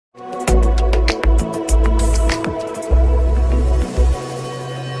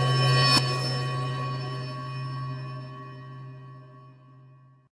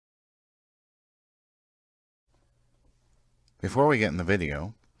Before we get in the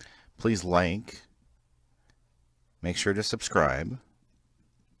video, please like, make sure to subscribe,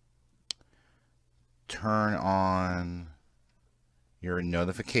 turn on your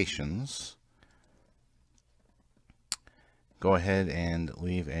notifications, go ahead and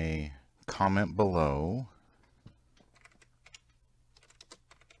leave a comment below,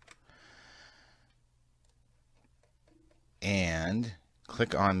 and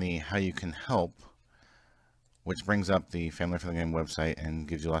click on the how you can help, which brings up the Family for the Game website and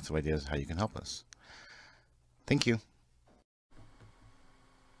gives you lots of ideas how you can help us. Thank you.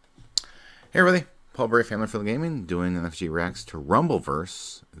 Hey everybody, Paul Berry, Family for the Gaming, doing an FFG reacts to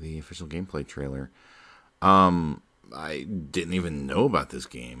Rumbleverse, the official gameplay trailer. I didn't even know about this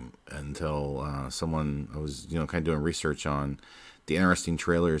game until I was kind of doing research on the interesting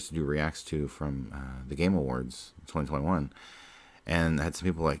trailers to do reacts to from the Game Awards 2021, and I had some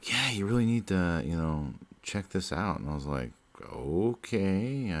people like, yeah, you really need to check this out, and I was like,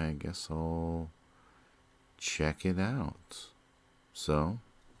 okay, I guess I'll check it out. So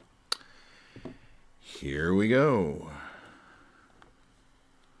here we go.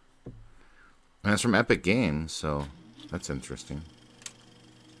 And it's from Epic Games, so that's interesting.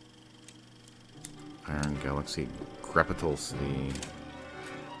 Iron Galaxy, Capital City,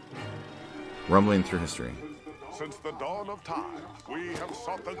 rumbling through history. Since the dawn of time, we have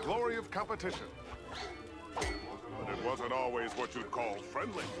sought the glory of competition. But it wasn't always what you'd call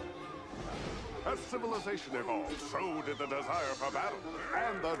friendly. As civilization evolved, so did the desire for battle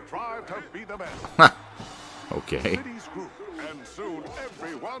and the drive to be the best. Okay. Cities grew, and soon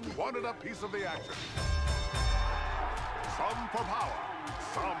everyone wanted a piece of the action. Some for power,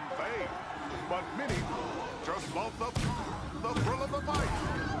 some fame, but many just loved the thrill of the fight.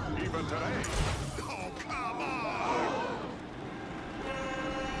 Even today. Oh, come on!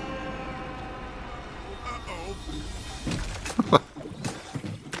 Uh-oh.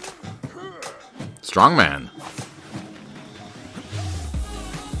 Strongman.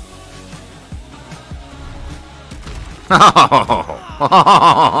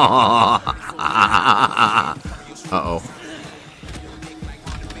 Uh-oh.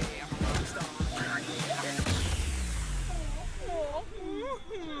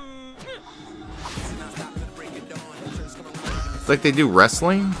 It's like they do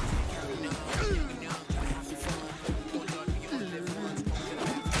wrestling.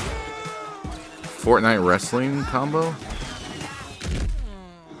 Fortnite wrestling combo.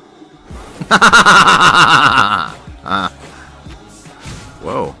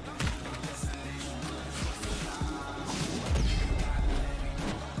 Whoa.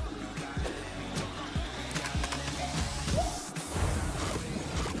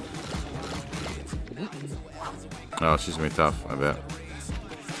 Oh, she's gonna be tough, I bet.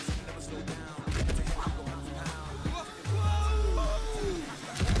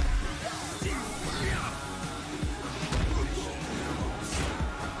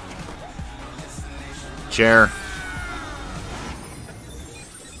 Chair.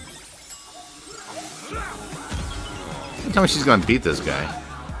 Tell me she's gonna beat this guy.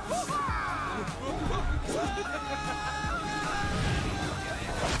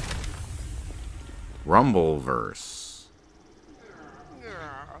 Rumbleverse.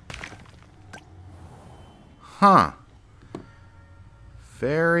 Huh.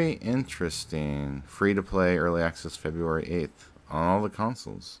 Very interesting. Free to play, early access February 8th on all the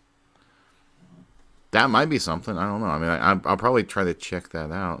consoles. That might be something. I don't know. I mean, I'll probably try to check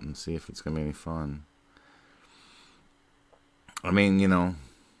that out and see if it's going to be any fun. I mean,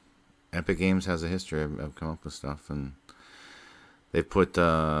 Epic Games has a history of coming up with stuff, and they put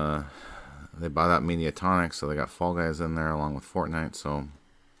they bought out Mediatonic, so they got Fall Guys in there along with Fortnite. So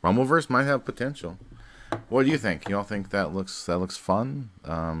Rumbleverse might have potential. What do you think? You all think that looks fun?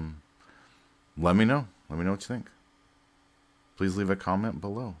 Let me know. Let me know what you think. Please leave a comment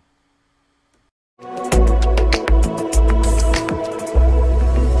below.